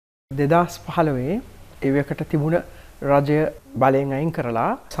2015 එවකට තිබුණ රජය බලයෙන් අයින්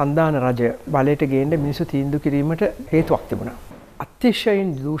කරලා සන්දාන රජය බලයට ගේන්න මිනිසු තීන්දුව කිරීමට හේතුවක් තිබුණා. අතිශයින්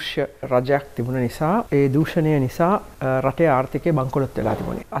දූෂ්‍ය රජයක් තිබුණ නිසා ඒ දූෂණය නිසා රටේ ආර්ථිකය බංකොලොත් වෙලා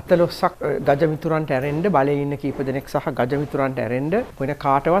තිබුණේ. අතලොස්සක් ගජමිතුරන්ට ඇරෙන්න බලයේ ඉන්න කීප දෙනෙක් සහ ගජමිතුරන්ට ඇරෙන්න වෙන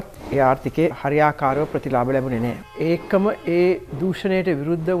කාටවත් ඒ ආර්ථිකයේ හරියාකාරව ප්‍රතිලාභ ලැබුණේ නැහැ. ඒකම ඒ දූෂණයට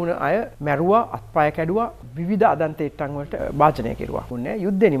විරුද්ධ වුණ අය මැරුවා, අත්පය කැඩුවා, විවිධ අදන්තේට්ටම් වලට වාචනය කෙරුවා. උන්නේ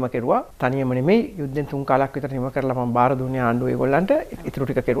යුද්ධෙ නිම කෙරුවා. තනියම නෙමෙයි යුද්ධෙන් 3 කාලයක් විතර නිම කරලා මම බාර දුන්නේ ආණ්ඩුව ඒගොල්ලන්ට. ඉතුරු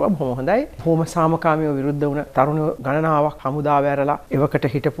ටික කෙරුවා. බොහොම හොඳයි. බොහොම සාමකාමීව විරුද්ධ වුණ තරුණ ගණනාවක් හමුදාව ඇරලා එවකට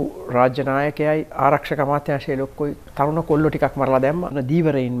හිටපු රාජ්‍ය නායකයයි ආරක්ෂක අමාත්‍යාංශයේ ලොක්කොයි තරුණ කොල්ලෝ ටිකක් මරලා දැම්මා.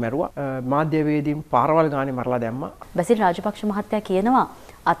 දීවරයින් මැරුවා. මාධ්‍යවේදීන් පාරවල් ගානේ මරලා දැම්මා. බසිල් රාජපක්ෂ මහත්තයා කියනවා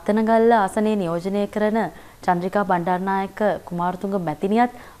අත්තනගල්ල ආසනයේ නියෝජනය කරන චන්ද්‍රිකා බණ්ඩාරනායක කුමාරතුංග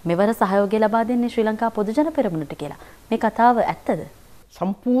මැතිණියත් මෙවර සහයෝගය ලබා දෙන්නේ ශ්‍රී ලංකා පොදු ජන පෙරමුණට කියලා. මේ කතාව ඇත්තද?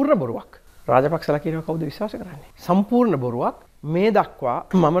 සම්පූර්ණ බොරුවක්. රාජපක්ෂලා කියනවා කවුද විශ්වාස කරන්නේ? සම්පූර්ණ බොරුවක්. මේ දක්වා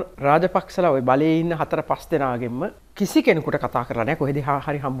මම රාජපක්ෂලා ওই බලයේ ඉන්න 4-5 දෙනාගෙන්ම කිසි කෙනෙකුට කතා කරලා නැහැ. කොහෙද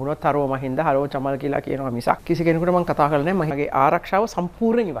හරි හම්බුනොත් හරෝ මහින්ද හරෝ චමල් කියලා කියනවා මිසක් කිසි කෙනෙකුට මම කතා කරලා නැහැ. මගේ ආරක්ෂාව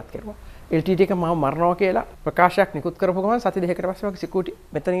සම්පූර්ණයෙන් ඉවත් කරුවා. LTT එක මම මරනවා කියලා ප්‍රකාශයක් නිකුත් කරපු ගමන් සති දෙකකට පස්සේ මගේ සිකියුරිටි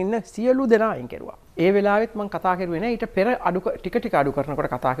මෙතන ඉන්න සියලු දෙනා අයින් කෙරුවා. ඒ වෙලාවෙත් මම කතා කරුවේ නැහැ. ඊට පෙර ටික අඩු කරනකොට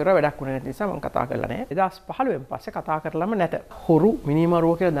කතා කරුවා. වැඩක් වුණේ නැති නිසා මම කතා කරලා නැහැ. 2015න් පස්සේ කතා කරලම නැත. හොරු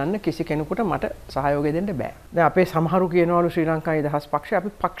මිනිමරුව කියලා දන්න කිසි කෙනෙකුට මට සහයෝගය දෙන්න බෑ. දැන් අපේ සමහරු කියනවලු ශ්‍රී ලංකා නිදහස් පක්ෂය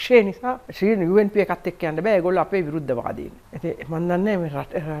අපි පක්ෂය නිසා UNP එකත් එක්ක යන්න බෑ. ඒගොල්ලෝ අපේ විරුද්ධවාදීන්. ඉතින් මම දන්නේ මේ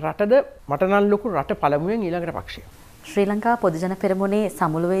රටද මට නම් ලොකු රට පළමුවෙන් ඊළඟට පක්ෂය. ශ්‍රී ලංකා පොදු ජන පෙරමුණේ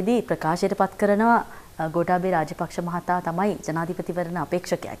සමුළුවේදී ප්‍රකාශයට පත් කරනවා ගෝඨාභය රාජපක්ෂ මහතා තමයි ජනාධිපතිවරණ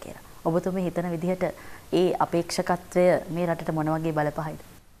අපේක්ෂකයා කියලා. ඔබතුමී හිතන විදිහට ඒ අපේක්ෂකත්වය මේ රටට මොන වගේ බලපහයිද?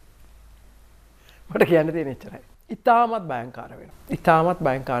 මට කියන්න තියෙන එච්චරයි. ඉතාමත් භයංකාර වෙනවා. ඉතාමත්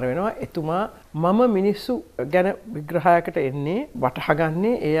භයංකාර වෙනවා. එතුමා මම මිනිස්සු ගැන විග්‍රහයකට එන්නේ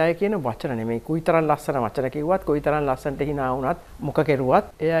වටහාගන්නේ ඒ අය කියන වචන නෙමෙයි. කොයිතරම් ලස්සන වචන කිව්වත්, කොයිතරම් ලස්සනට hina වුණත්, මොක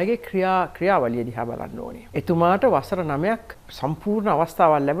කෙරුවත් ඒ අයගේ ක්‍රියාවලිය දිහා බලන්න ඕනේ. එතුමාට වසර 9ක් සම්පූර්ණ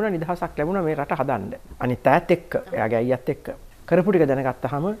අවස්ථාවක් ලැබුණා, නිදහසක් ලැබුණා මේ රට හදන්න. අනිත් ඈත් එක්ක, එයාගේ අයියත් එක්ක කරපු ටික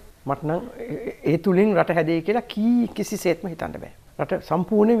දැනගත්තාම මට නම් ඒ තුලින් රට හැදෙයි කියලා කිසිසේත්ම හිතන්න බෑ. රට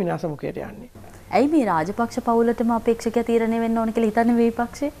සම්පූර්ණ විනාශ මුඛයට යන්නේ. ඇයි මේ රාජපක්ෂ පවුලටම අපේක්ෂකයා තීරණය වෙන්න ඕන කියලා හිතන්නේ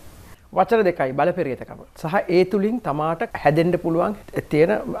විපක්ෂේ? වචන දෙකයි බලපෙරියතකම සහ ඒ තුලින් තමාට හැදෙන්න පුළුවන්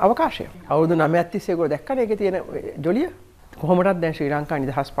තියෙන අවකාශය. අවුරුදු 9ක් තිස්සේ ඒගොල්ලෝ දැක්කනේ ඒකේ තියෙන ජොලිය. කොහොමදත් දැන් ශ්‍රී ලංකා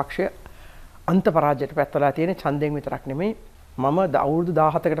නිදහස් පක්ෂය අන්ත පරාජයට පැත්තලා තියෙන ඡන්දයෙන් විතරක් නෙමෙයි මම අවුරුදු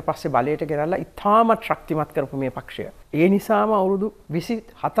 17කට පස්සේ බලයට ගෙනල්ලා ඉතාමත් ශක්තිමත් කරපු මේ පක්ෂය. ඒ නිසාම අවුරුදු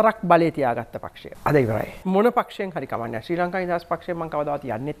 24ක් බලයේ තියාගත්ත පක්ෂය. අද ඉවරයි. මොන පක්ෂයෙන් හරි කමන්නේ. ශ්‍රී ලංකා නිදහස් පක්ෂයෙන් මම කවදාවත්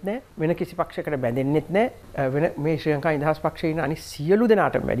යන්නෙත් නැහැ. වෙන කිසි පක්ෂයකට බැඳෙන්නෙත් නැහැ. වෙන මේ ශ්‍රී ලංකා නිදහස් පක්ෂයේ ඉන්න අනිත් සියලු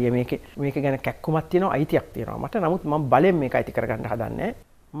දෙනාටම වැඩිය මේක ගැන කැක්කුමක් තියෙනවා, අයිතියක් තියෙනවා. මට නමුත් මම බලෙන් මේක අයිති කරගන්න හදන්නේ.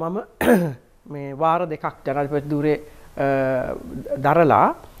 මම මේ වාර දෙකක් ජනාධිපති ධූරේ දරලා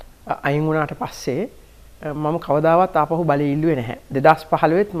අයින් වුණාට පස්සේ මම කවදාවත් ආපහු බලය ඉල්ලුවේ නැහැ.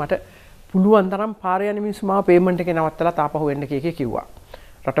 2015ත් මට පුළුවන් තරම් පාර යන මිනිස්සු මාව පේමන්ට් එකේ නවත්තලා තාපහු වෙන්න කිව්වා.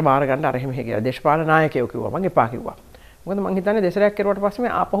 රට බාර ගන්න අර එහෙම කියලා. දේශපාලන නායකයෝ කිව්වා. මම එපා කිව්වා. මොකද මං හිතන්නේ දෙසරයක් කෙරුවට පස්සේ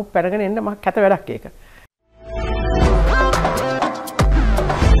මේ ආපහු පැනගෙන එන්න මම කැත වැඩක් ඒක.